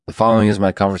The following is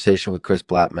my conversation with Chris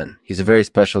Blattman. He's a very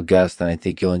special guest, and I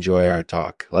think you'll enjoy our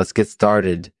talk. Let's get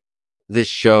started. This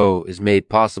show is made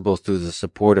possible through the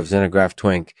support of Xenograph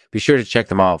Twink. Be sure to check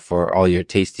them out for all your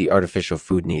tasty artificial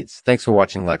food needs. Thanks for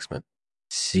watching, Lexman.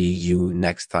 See you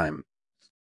next time.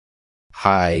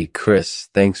 Hi, Chris.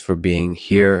 Thanks for being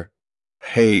here.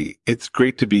 Hey, it's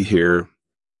great to be here.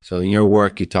 So in your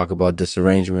work, you talk about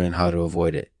disarrangement and how to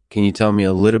avoid it. Can you tell me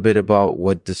a little bit about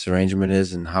what disarrangement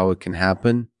is and how it can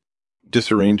happen?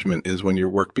 Disarrangement is when your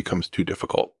work becomes too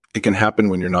difficult. It can happen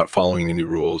when you're not following any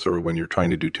rules or when you're trying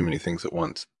to do too many things at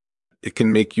once. It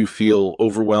can make you feel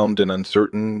overwhelmed and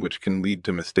uncertain, which can lead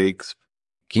to mistakes.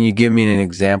 Can you give me an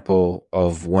example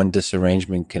of when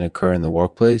disarrangement can occur in the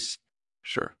workplace?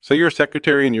 Sure. So you're a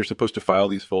secretary and you're supposed to file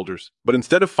these folders, but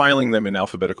instead of filing them in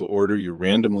alphabetical order, you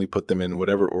randomly put them in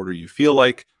whatever order you feel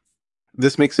like.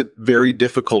 This makes it very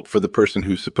difficult for the person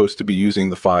who's supposed to be using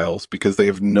the files because they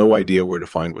have no idea where to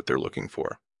find what they're looking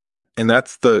for. And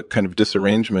that's the kind of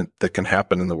disarrangement that can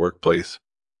happen in the workplace.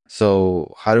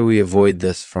 So how do we avoid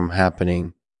this from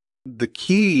happening? The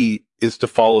key is to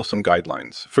follow some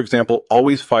guidelines. For example,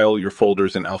 always file your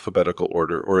folders in alphabetical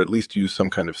order, or at least use some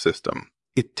kind of system.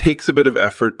 It takes a bit of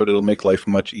effort, but it'll make life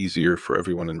much easier for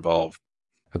everyone involved.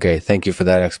 Okay, thank you for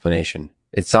that explanation.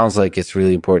 It sounds like it's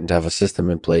really important to have a system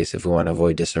in place if we want to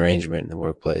avoid disarrangement in the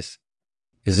workplace.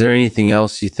 Is there anything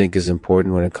else you think is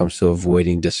important when it comes to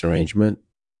avoiding disarrangement?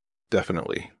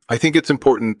 Definitely. I think it's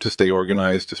important to stay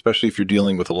organized, especially if you're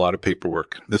dealing with a lot of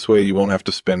paperwork. This way you won't have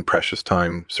to spend precious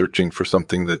time searching for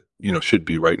something that, should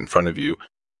be right in front of you.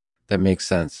 That makes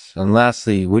sense. And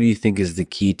lastly, what do you think is the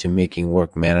key to making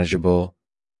work manageable?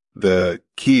 The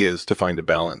key is to find a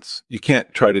balance. You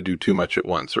can't try to do too much at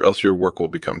once, or else your work will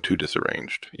become too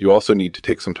disarranged. You also need to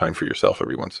take some time for yourself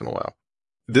every once in a while.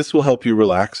 This will help you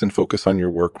relax and focus on your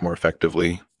work more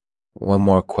effectively. One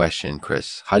more question,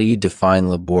 Chris. How do you define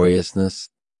laboriousness?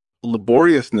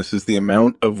 Laboriousness is the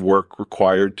amount of work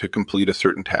required to complete a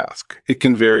certain task. It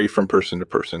can vary from person to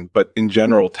person, but in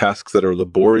general, tasks that are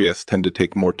laborious tend to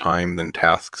take more time than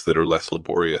tasks that are less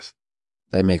laborious.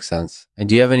 That makes sense. And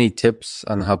do you have any tips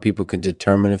on how people can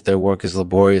determine if their work is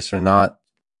laborious or not?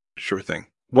 Sure thing.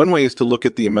 One way is to look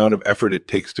at the amount of effort it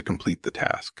takes to complete the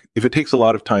task. If it takes a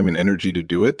lot of time and energy to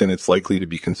do it, then it's likely to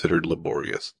be considered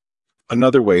laborious.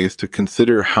 Another way is to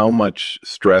consider how much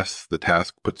stress the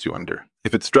task puts you under.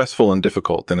 If it's stressful and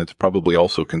difficult, then it's probably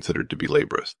also considered to be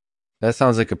laborious. That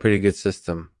sounds like a pretty good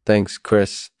system. Thanks,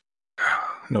 Chris.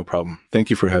 No problem. Thank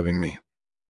you for having me.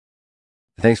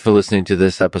 Thanks for listening to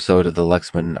this episode of the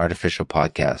Lexman Artificial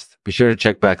Podcast. Be sure to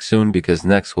check back soon because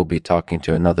next we'll be talking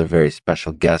to another very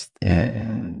special guest.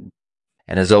 And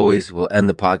as always, we'll end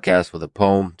the podcast with a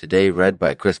poem today read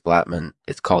by Chris Blattman.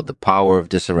 It's called The Power of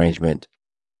Disarrangement.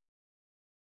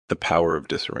 The power of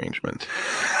disarrangement.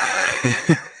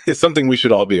 It's something we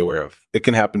should all be aware of. It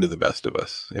can happen to the best of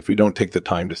us. If we don't take the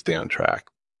time to stay on track,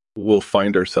 we'll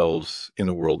find ourselves in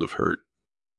a world of hurt.